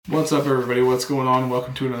What's up, everybody? What's going on?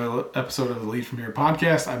 Welcome to another episode of the Lead From Here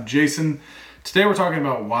podcast. I'm Jason. Today we're talking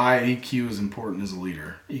about why EQ is important as a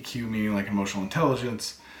leader. EQ meaning like emotional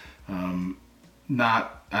intelligence. I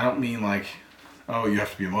don't mean like, oh, you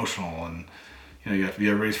have to be emotional and you have to be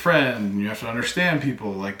everybody's friend and you have to understand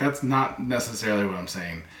people. Like, that's not necessarily what I'm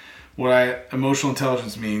saying. Emotional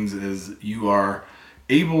intelligence means is you are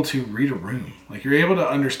able to read a room. Like, you're able to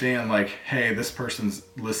understand, like, hey, this person's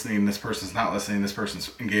listening, this person's not listening, this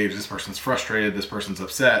person's engaged, this person's frustrated, this person's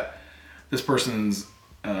upset, this person's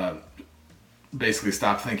basically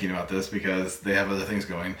stopped thinking about this because they have other things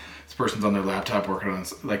going. This person's on their laptop working on,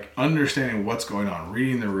 like, understanding what's going on,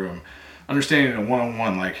 reading the room, understanding a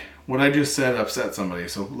one-on-one, like, what I just said upset somebody,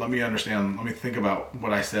 so let me think about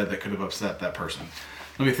what I said that could have upset that person.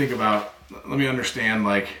 Let me understand,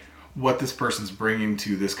 like, what this person's bringing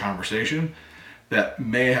to this conversation that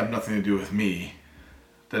may have nothing to do with me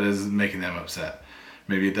that is making them upset.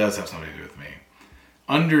 Maybe it does have something to do with me.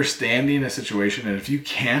 Understanding a situation, and if you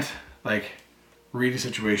can't, like, read a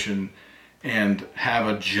situation and have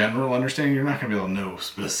a general understanding, you're not going to be able to know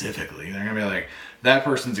specifically. They're going to be like, that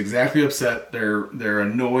person's exactly upset. They're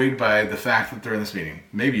annoyed by the fact that they're in this meeting.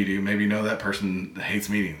 Maybe you do. Maybe you know that person hates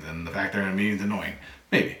meetings and the fact they're in a meeting is annoying.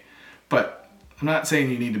 Maybe. But I'm not saying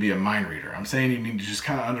you need to be a mind reader. I'm saying you need to just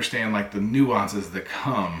kind of understand, like, the nuances that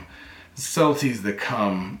come, the subtleties that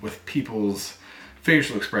come with people's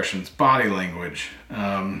facial expressions, body language,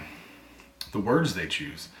 the words they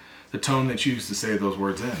choose, the tone they choose to say those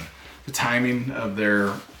words in, the timing of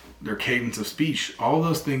their cadence of speech. All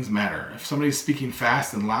those things matter. If somebody's speaking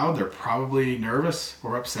fast and loud, they're probably nervous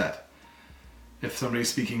or upset. If somebody's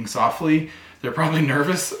speaking softly, they're probably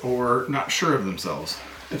nervous or not sure of themselves.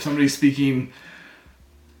 If somebody's speaking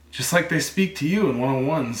just like they speak to you in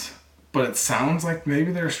one-on-ones, but it sounds like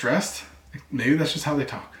maybe they're stressed, maybe that's just how they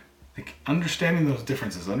talk. Like, understanding those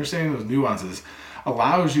differences, understanding those nuances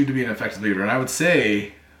allows you to be an effective leader. And I'm going to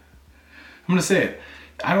say it,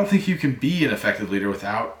 I don't think you can be an effective leader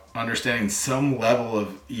without understanding some level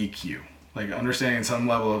of EQ, like understanding some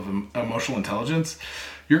level of emotional intelligence.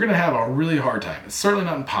 You're going to have a really hard time. It's certainly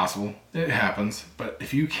not impossible. It happens. But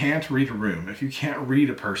if you can't read a room, if you can't read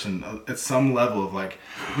a person at some level of, like,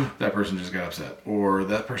 that person just got upset or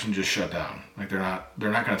that person just shut down, like, they're not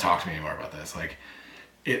going to talk to me anymore about this. Like,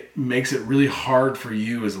 it makes it really hard for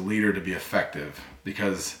you as a leader to be effective,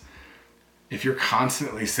 because if you're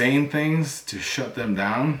constantly saying things to shut them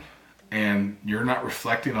down and you're not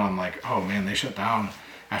reflecting on, like, oh man, they shut down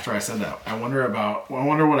after I said that. I wonder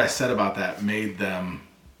what I said about that made them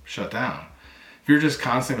shut down. If you're just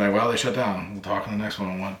constantly like, well, they shut down, we'll talk in the next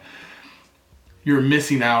one-on-one, you're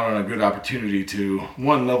missing out on a good opportunity to,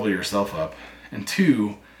 one, level yourself up, and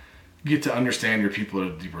two, get to understand your people at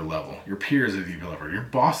a deeper level, your peers at a deeper level, your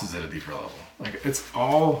bosses at a deeper level. Like, it's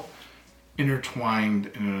all intertwined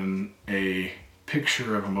in a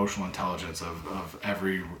picture of emotional intelligence of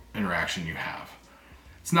every interaction you have.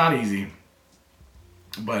 It's not easy,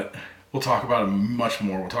 but we'll talk about it much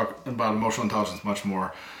more. We'll talk about emotional intelligence much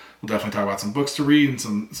more. We'll definitely talk about some books to read and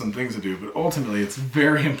some things to do, but ultimately it's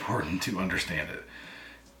very important to understand it.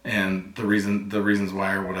 And the reasons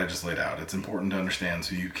why are what I just laid out. It's important to understand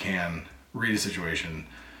so you can read a situation,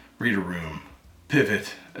 read a room,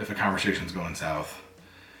 pivot if a conversation's going south.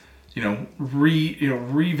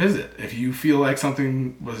 Revisit if you feel like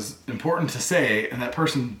something was important to say and that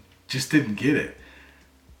person just didn't get it,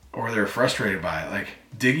 or they're frustrated by it. Like,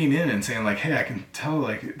 digging in and saying, like, hey, I can tell,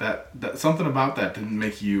 like, that something about that didn't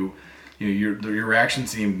make you, your reaction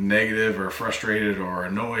seemed negative or frustrated or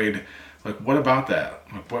annoyed. Like, what about that?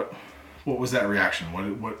 Like, what was that reaction?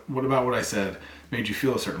 What about what I said made you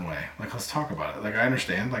feel a certain way? Like, let's talk about it. Like, I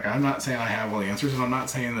understand. Like, I'm not saying I have all the answers, and I'm not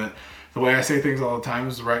saying that the way I say things all the time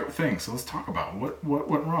is the right thing. So let's talk about what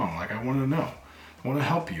went wrong. Like, I want to know. I want to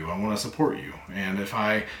help you. I want to support you. And if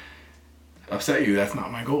I upset you, that's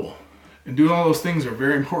not my goal. And doing all those things are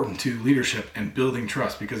very important to leadership and building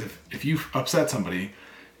trust, because if you upset somebody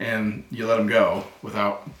and you let them go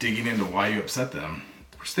without digging into why you upset them,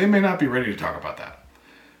 which they may not be ready to talk about that.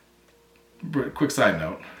 But quick side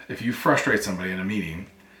note, if you frustrate somebody in a meeting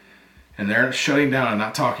and they're shutting down and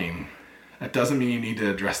not talking, that doesn't mean you need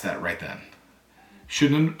to address that right then.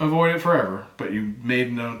 Shouldn't avoid it forever, but you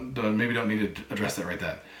maybe don't need to address that right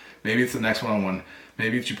then. Maybe it's the next one-on-one.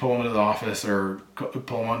 Maybe it's you pull them into the office or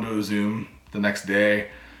pull them onto a Zoom the next day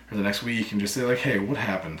or the next week and just say, like, hey, what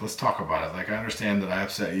happened? Let's talk about it. Like, I understand that I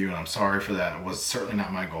upset you and I'm sorry for that. It was certainly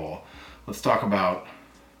not my goal. Let's talk about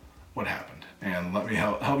what happened and let me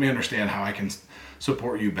help me understand how I can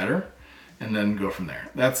support you better, and then go from there.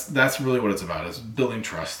 That's really what it's about, is building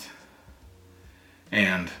trust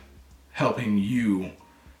and helping you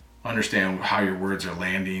understand how your words are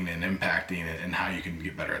landing and impacting and how you can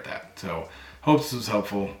get better at that. So hope this was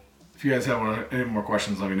helpful. If you guys have any more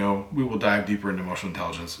questions, let me know. We will dive deeper into emotional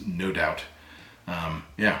intelligence, no doubt.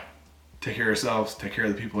 Yeah, take care of yourselves, take care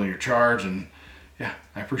of the people in your charge, and yeah,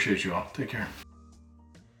 I appreciate you all. Take care.